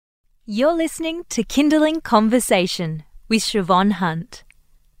You're listening to Kindling Conversation with Siobhan Hunt,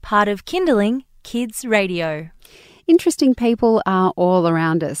 part of Kindling Kids Radio. Interesting people are all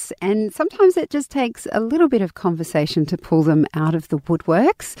around us, and sometimes it just takes a little bit of conversation to pull them out of the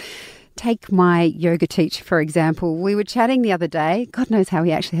woodworks. Take my yoga teacher, for example. We were chatting the other day. God knows how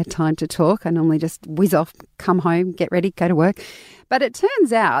he actually had time to talk. I normally just whiz off, come home, get ready, go to work. But it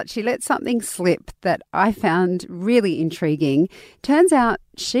turns out she let something slip that I found really intriguing. Turns out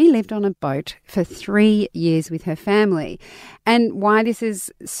she lived on a boat for 3 years with her family. And why this is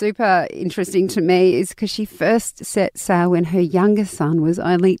super interesting to me is because she first set sail when her youngest son was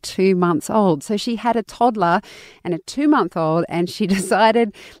only 2 months old. So she had a toddler and a 2-month-old, and she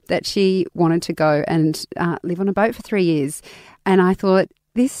decided that she wanted to go and live on a boat for 3 years. And I thought,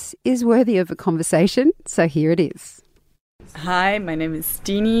 this is worthy of a conversation. So here it is. Hi, my name is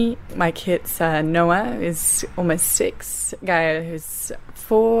Dini. My kids are Noah, who's almost 6, Gael, who's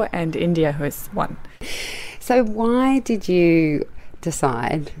 4, and India, who's 1. So why did you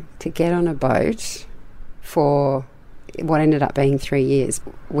decide to get on a boat for what ended up being 3 years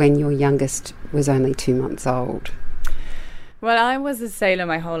when your youngest was only 2 months old? Well, I was a sailor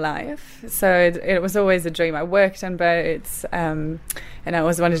my whole life, so it was always a dream. I worked on boats, and I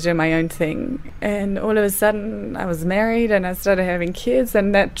always wanted to do my own thing. And all of a sudden, I was married, and I started having kids,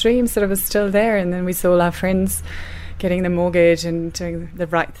 and that dream sort of was still there. And then we saw all our friends getting the mortgage and doing the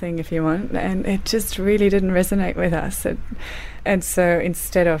right thing, if you want, and it just really didn't resonate with us. And so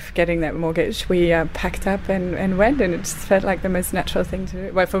instead of getting that mortgage, we packed up and went, and it just felt like the most natural thing to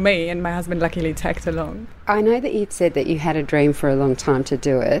do. Well, for me, and my husband luckily tagged along. I know that you'd said that you had a dream for a long time to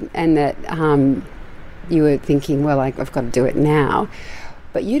do it, and that you were thinking, well, I've got to do it now.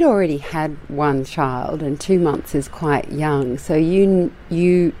 But you'd already had one child, and 2 months is quite young, so you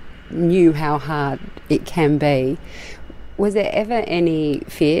knew how hard it can be. Was there ever any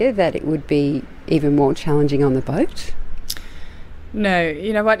fear that it would be even more challenging on the boat? No,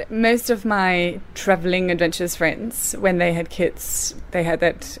 you know what? Most of my travelling adventurous friends, when they had kids, they had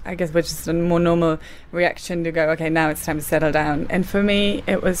that, I guess, which is a more normal reaction to go, okay, now it's time to settle down. And for me,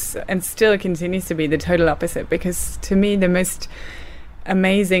 it was, and still continues to be, the total opposite, because to me, the most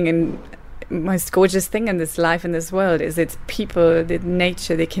amazing and most gorgeous thing in this life, in this world, is its people, the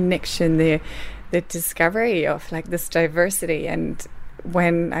nature, the connection, the discovery of like this diversity. And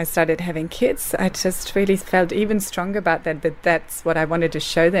when I started having kids, I just really felt even stronger about that's what I wanted to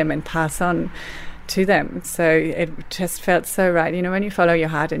show them and pass on to them. So it just felt so right. You know, when you follow your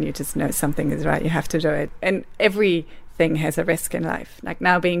heart and you just know something is right, you have to do it. And everything has a risk in life. Like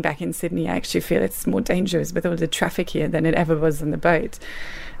now being back in Sydney, I actually feel it's more dangerous with all the traffic here than it ever was on the boat.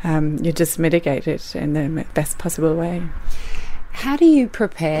 You just mitigate it in the best possible way. How do you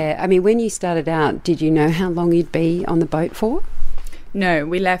prepare? I mean, when you started out, did you know how long you'd be on the boat for? No,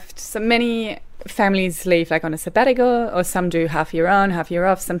 we left. So many families leave like on a sabbatical, or some do half year on, half year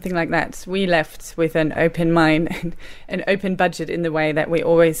off, something like that. We left with an open mind and an open budget, in the way that we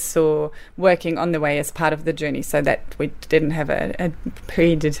always saw working on the way as part of the journey, so that we didn't have a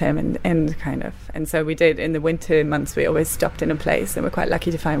predetermined end, kind of. And so we did. In the winter months, we always stopped in a place, and we're quite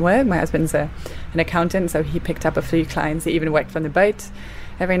lucky to find work. My husband's an accountant, so he picked up a few clients. He even worked from the boat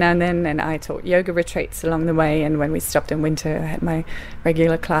every now and then, and I taught yoga retreats along the way. And when we stopped in winter, I had my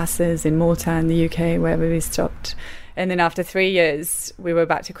regular classes in Malta and the UK, wherever we stopped. And then after 3 years, we were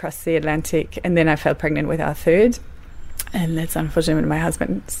about to cross the Atlantic, and then I fell pregnant with our third. And that's unfortunate when my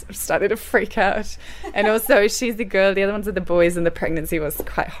husband started to freak out. And also, she's the girl, the other ones are the boys, and the pregnancy was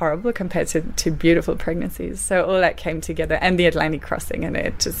quite horrible compared to beautiful pregnancies. So all that came together, and the Atlantic crossing, and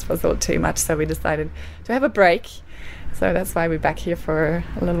it just was all too much. So we decided to have a break. So that's why we're back here for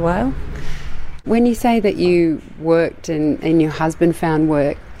a little while. When you say that you worked and your husband found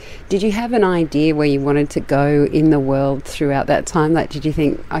work, did you have an idea where you wanted to go in the world throughout that time? Like, did you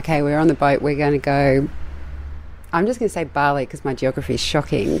think, okay, we're on the boat, we're going to go, I'm just going to say Bali because my geography is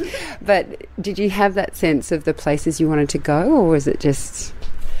shocking, but did you have that sense of the places you wanted to go, or was it just...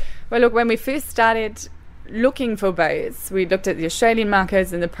 Well, look, when we first started looking for boats, we looked at the Australian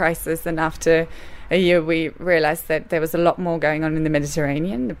markets and the prices, and after a year we realised that there was a lot more going on in the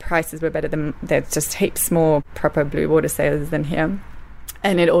Mediterranean. The prices were better there's just heaps more proper blue water sailors than here.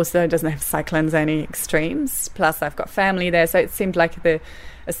 And it also doesn't have cyclones, any extremes. Plus I've got family there, so it seemed like a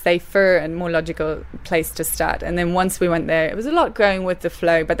safer and more logical place to start. And then once we went there, it was a lot going with the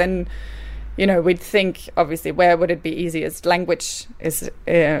flow, but then, you know, we'd think, obviously, where would it be easiest? Language is,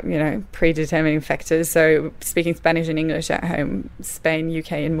 predetermining factors. So speaking Spanish and English at home, Spain,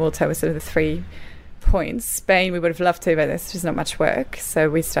 UK and Malta were sort of the three points. Spain, we would have loved to, but there's just not much work. So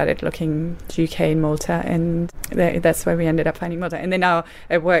we started looking UK and Malta, and that's where we ended up finding Malta. And then now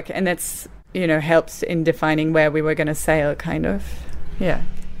at work, and that's, helped in defining where we were going to sail, kind of. Yeah.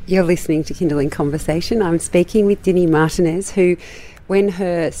 You're listening to Kindling Conversation. I'm speaking with Dini Martinez, who, when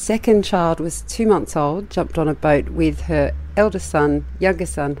her second child was 2 months old, jumped on a boat with her eldest son,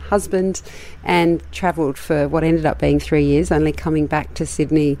 youngest son, husband, and travelled for what ended up being 3 years, only coming back to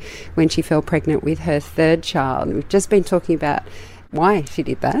Sydney when she fell pregnant with her third child. We've just been talking about why she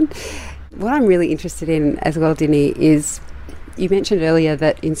did that. What I'm really interested in as well, Dini, is you mentioned earlier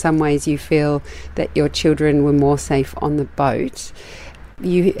that in some ways you feel that your children were more safe on the boat.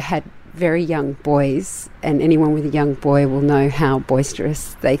 You had very young boys, and anyone with a young boy will know how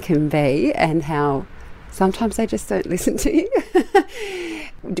boisterous they can be and how sometimes they just don't listen to you.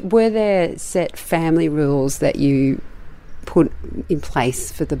 Were there set family rules that you put in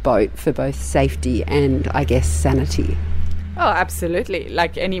place for the boat for both safety and, I guess, sanity? Oh, absolutely.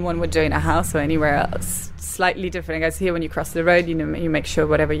 Like anyone would do in a house or anywhere else. Slightly different. I guess here when you cross the road, you make sure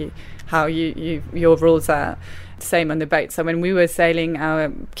how your rules are. Same on the boat. So when we were sailing,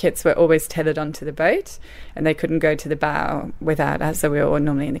 our kids were always tethered onto the boat and they couldn't go to the bow without us. So we were all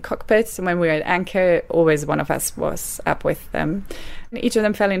normally in the cockpit. And when we were at anchor, always one of us was up with them. And each of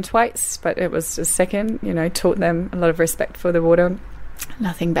them fell in twice, but it was a second, taught them a lot of respect for the water.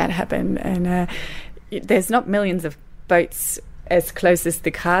 Nothing bad happened. And there's not millions of boats as close as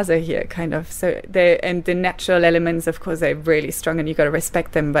the cars are here, kind of. So and the natural elements, of course, they're really strong and you've got to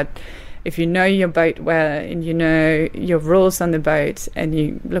respect them. But if you know your boat well and you know your rules on the boat and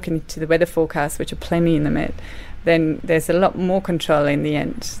you look into the weather forecast, which are plenty in the Met, then there's a lot more control in the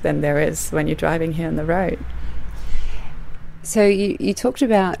end than there is when you're driving here on the road. So you talked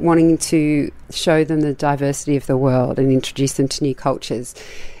about wanting to show them the diversity of the world and introduce them to new cultures,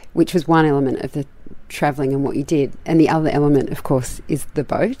 which was one element of the travelling and what you did. And the other element, of course, is the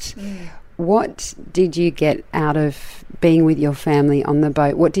boat. Mm. What did you get out of being with your family on the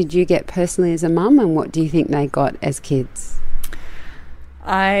boat? What did you get personally as a mum, and what do you think they got as kids?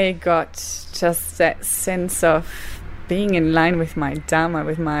 I got just that sense of being in line with my dharma,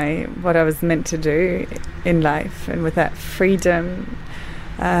 with what I was meant to do in life, and with that freedom.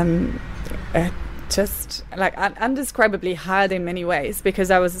 Just like undescribably hard in many ways,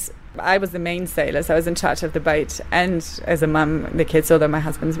 because I was the main sailor, so I was in charge of the boat, and as a mum, the kids, although my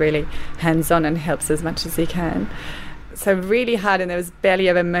husband's really hands-on and helps as much as he can. So really hard, and there was barely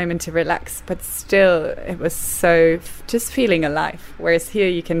ever a moment to relax, but still it was so just feeling alive. Whereas here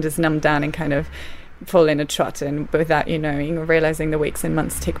you can just numb down and kind of fall in a trot, and without knowing or realising the weeks and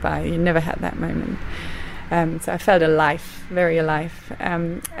months tick by. You never had that moment. So I felt alive, very alive.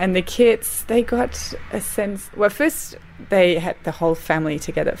 And the kids, they got a sense... Well, first, they had the whole family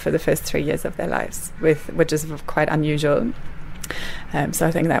together for the first 3 years of their lives, which is quite unusual. So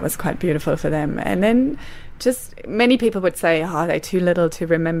I think that was quite beautiful for them. And then just many people would say, they're too little to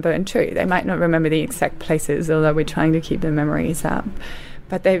remember. And true, they might not remember the exact places, although we're trying to keep the memories up.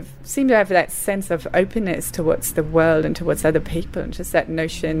 But they seem to have that sense of openness towards the world and towards other people, and just that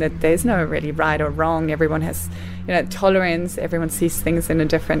notion that there's no really right or wrong. Everyone has, tolerance. Everyone sees things in a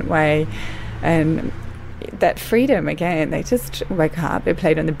different way. And that freedom, again, they just woke up. They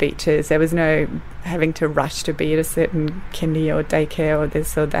played on the beaches. There was no having to rush to be at a certain kindy or daycare or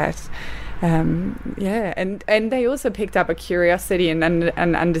this or that. And they also picked up a curiosity and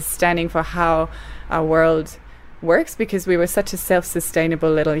an understanding for how our world works, because we were such a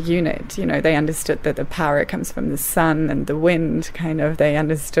self-sustainable little unit. They understood that the power comes from the sun and the wind, kind of. They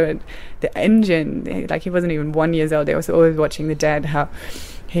understood the engine. Like, he wasn't even 1 year old. They was always watching the dad, how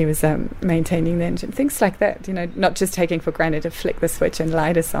he was maintaining the engine. Things like that, not just taking for granted to flick the switch and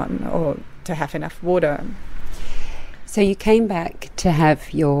light us on, or to have enough water. So you came back to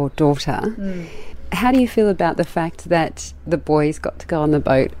have your daughter. Mm. How do you feel about the fact that the boys got to go on the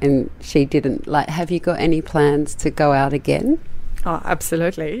boat and she didn't? Like, have you got any plans to go out again? Oh,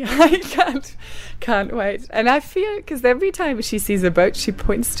 absolutely. I can't wait. And I feel, because every time she sees a boat, she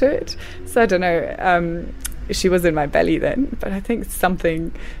points to it. So I don't know. She was in my belly then, but I think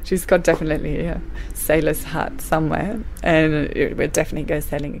she's got definitely a sailor's heart somewhere, and we'll definitely go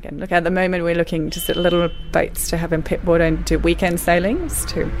sailing again. Look, at the moment we're looking just at little boats to have in Pittwater and do weekend sailings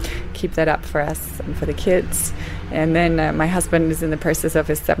to keep that up for us and for the kids. And then my husband is in the process of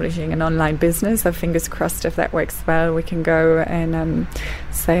establishing an online business, so fingers crossed, if that works well, we can go and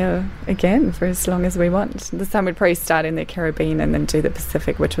sail again for as long as we want. This time we'd probably start in the Caribbean and then do the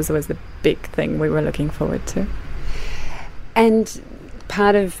Pacific, which was always the big thing we were looking forward to. And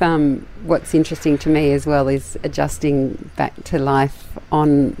part of what's interesting to me as well is adjusting back to life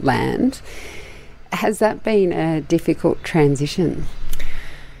on land. Has that been a difficult transition?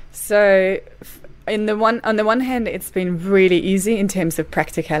 So on the one hand, it's been really easy in terms of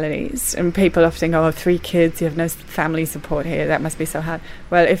practicalities. And people often go, 3 kids, you have no family support here. That must be so hard.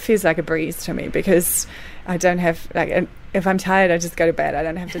 Well, it feels like a breeze to me because I don't have, if I'm tired, I just go to bed. I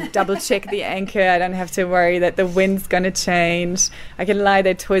don't have to double check the anchor. I don't have to worry that the wind's going to change. I can lie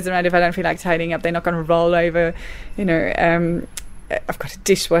their toys around if I don't feel like tidying up. They're not going to roll over, I've got a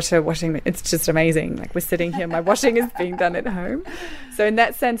dishwasher washing. It's just amazing. Like, we're sitting here, my washing is being done at home. So in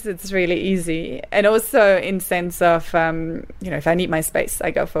that sense, it's really easy. And also in sense of, if I need my space,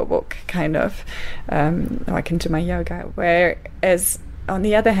 I go for a walk, kind of. Or I can do my yoga. Whereas on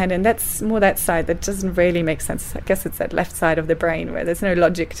the other hand, and that's more that side that doesn't really make sense. I guess it's that left side of the brain where there's no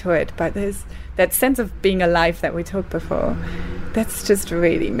logic to it. But there's that sense of being alive that we talked before. That's just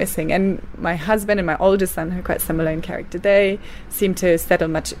really missing. And my husband and my oldest son, who are quite similar in character, they seem to settle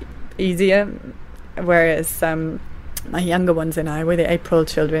much easier, whereas my younger ones and I, we're the April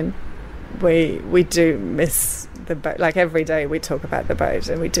children, we do miss the boat. Like, every day we talk about the boat,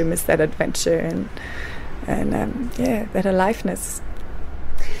 and we do miss that adventure and that aliveness.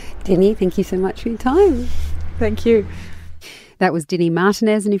 Dini, thank you so much for your time. Thank you. That was Dini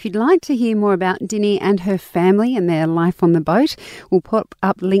Martinez, and if you'd like to hear more about Dini and her family and their life on the boat, we'll put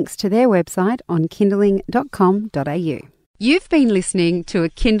up links to their website on kindling.com.au. You've been listening to a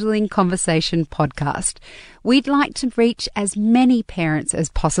Kindling Conversation podcast. We'd like to reach as many parents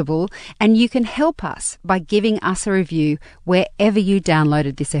as possible, and you can help us by giving us a review wherever you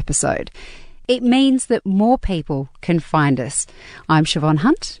downloaded this episode. It means that more people can find us. I'm Siobhan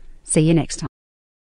Hunt. See you next time.